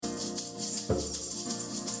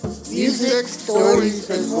music, stories,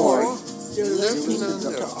 and more. You're listening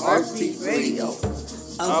to Heartbeat Radio,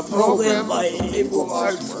 a program by Able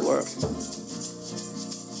Arts Work.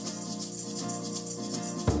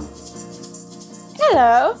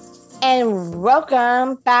 Hello, and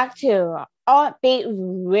welcome back to Heartbeat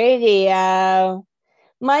Radio.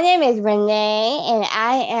 My name is Renee, and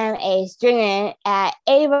I am a student at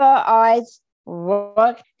Able Arts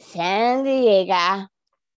Work San Diego.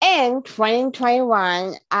 In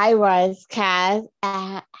 2021, I was cast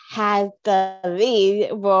as the lead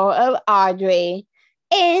role of Audrey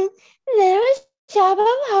in Little Shop of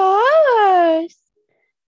Horrors.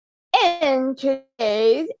 In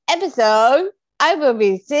today's episode, I will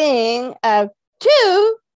be singing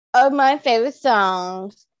two of my favorite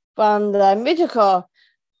songs from the musical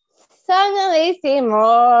Suddenly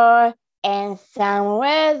Seymour and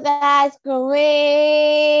Somewhere That's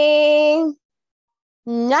Green.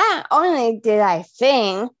 Not only did I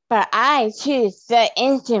sing, but I chose the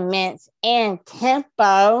instruments and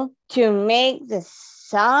tempo to make the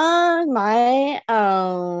song my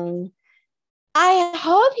own. I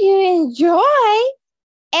hope you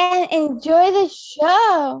enjoy the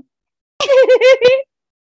show.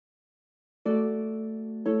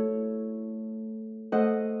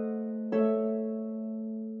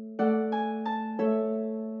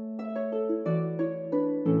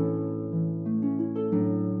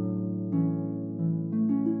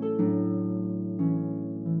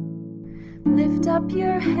 Lift up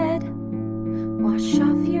your head, wash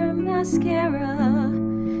off your mascara.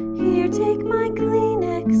 Here, take my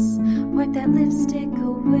Kleenex, wipe that lipstick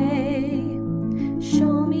away.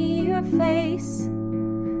 Show me your face,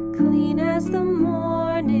 clean as the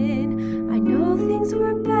morning. I know things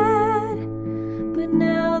were bad, but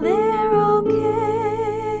now they're okay.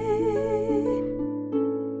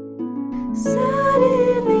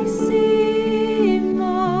 Suddenly Seymour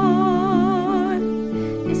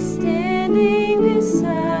is standing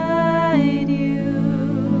beside you.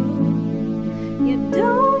 You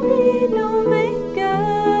don't need no makeup,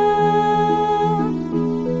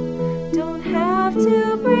 don't have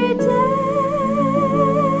to pretend.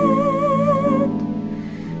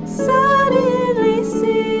 Suddenly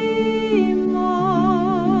Seymour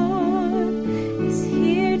is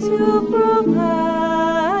here to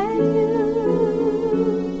provide you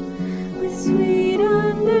with sweet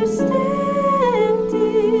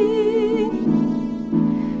understanding.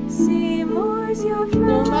 Seymour's your friend.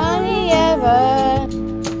 Nobody ever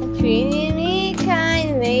treated me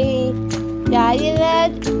kindly. Daddy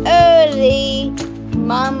left early.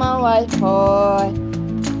 Mama was poor.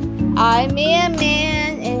 I met a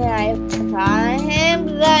man and I followed him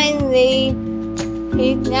blindly. He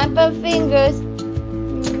snapped her fingers.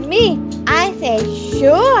 Me, I said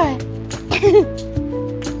sure.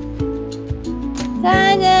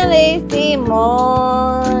 Suddenly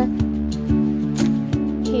Seymour,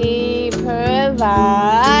 he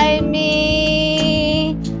provide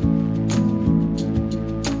me.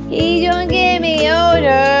 He don't get me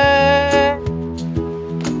older.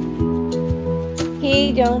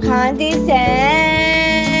 He don't condescend.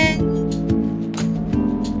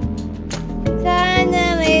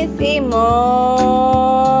 Suddenly Seymour,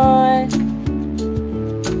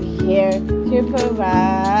 here to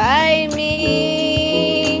provide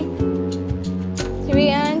me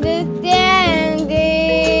sweet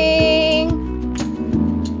understanding.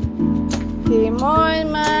 Seymour's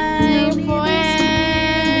my friend.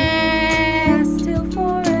 Last till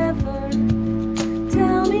forever.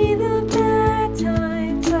 Tell me the bad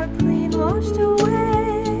times are clean washed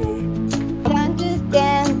away. I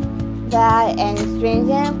understand that and strange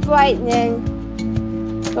and frightening.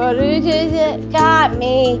 Pollution got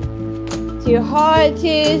me too hard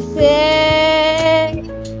to say.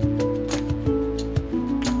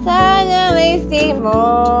 Suddenly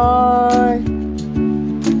Seymour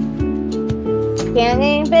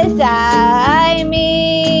standing beside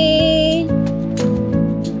me.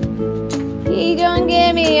 He don't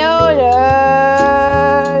get me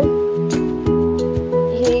older.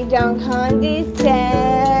 He don't condescend.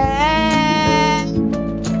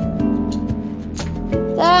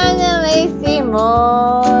 Suddenly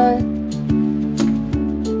Seymour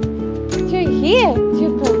to here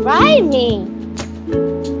to provide me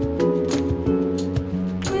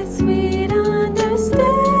With sweet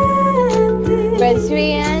understanding. with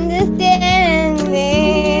sweet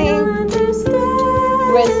understanding.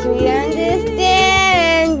 With sweet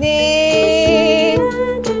understanding.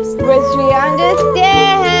 With sweet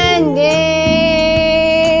understanding.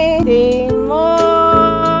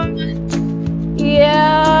 Seymour,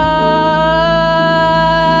 yeah,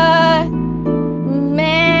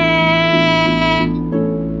 man.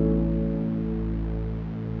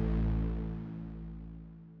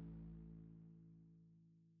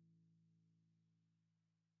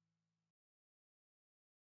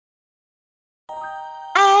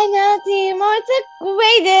 Timor's the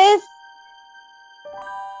greatest.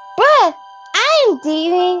 But I'm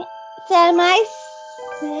dating semi-sadist.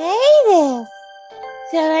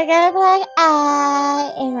 So I got a black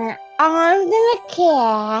eye and my arms in a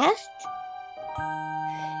cast.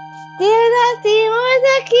 Still that Timor's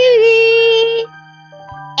a cutie.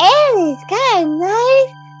 And he's got a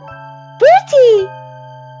nice booty.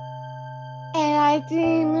 And I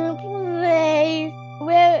dream of a place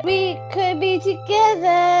where we could be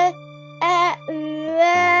together at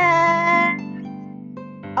last.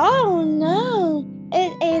 Oh no,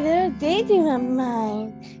 it's a little daydream of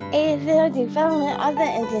mine. A little development of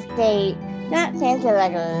the interstate. Not fancy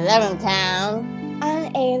like Levittown.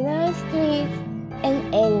 On a little street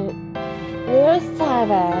in a little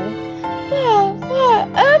suburb. For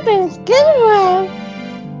urban skid row.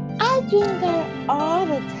 I dream about it all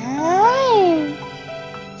the time.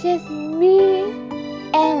 Just me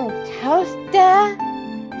and a toaster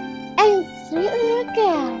and sweet little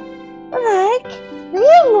girl like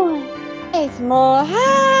Leonore. A small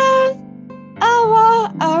house of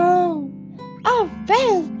our own. Our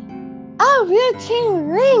friends, our real chain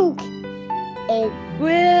link. A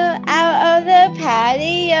grill out of the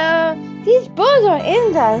patio. These bowls are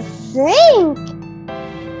in the sink.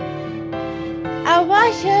 A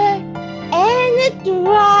washer and a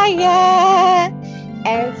dryer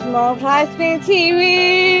and small plastic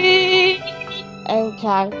TV and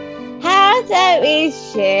cat house that we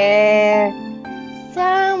share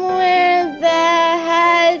somewhere that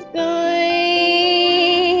has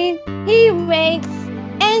green. He rakes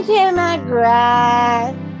into my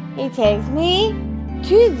grass. He takes me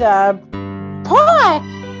to the park.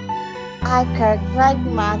 I cook like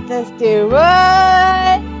Martha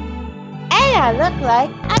Stewart. And I look like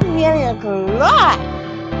Amelia Clark.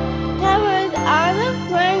 Covers all the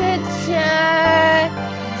furniture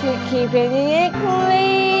to keep it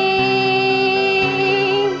clean.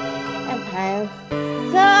 And piles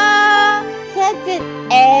scented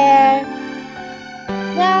air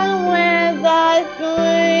somewhere that's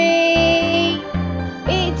green.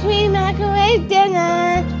 Between microwave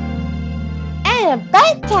dinner and a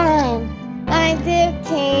bedtime, I'm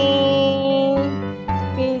 15.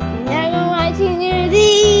 Never watching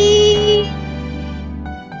Nudie.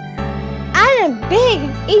 On a big,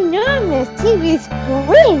 enormous TV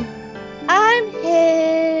screen. I'm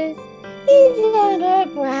his. He's younger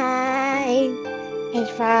bride. His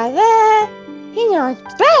father, he knows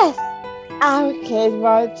best. Our kids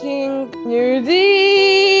watching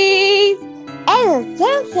Nudie. And the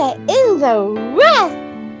sunset in the west.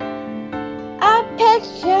 A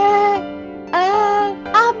picture of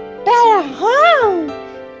a better home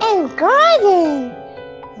and garden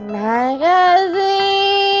magazine.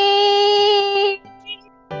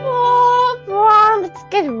 Oh, from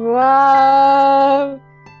Skid Row.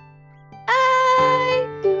 I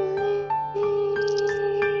believe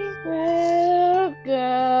we'll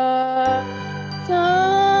go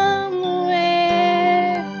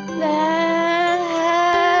somewhere that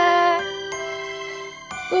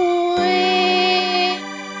green.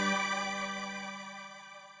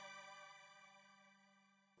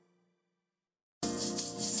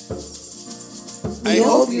 I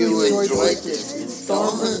hope you enjoyed this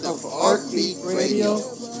installment of Heartbeat Radio.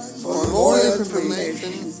 For more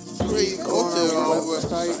information, please go to our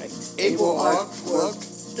website,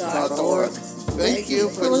 ableartwork.org. Thank you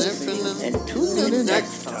for listening and tune in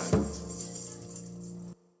next time.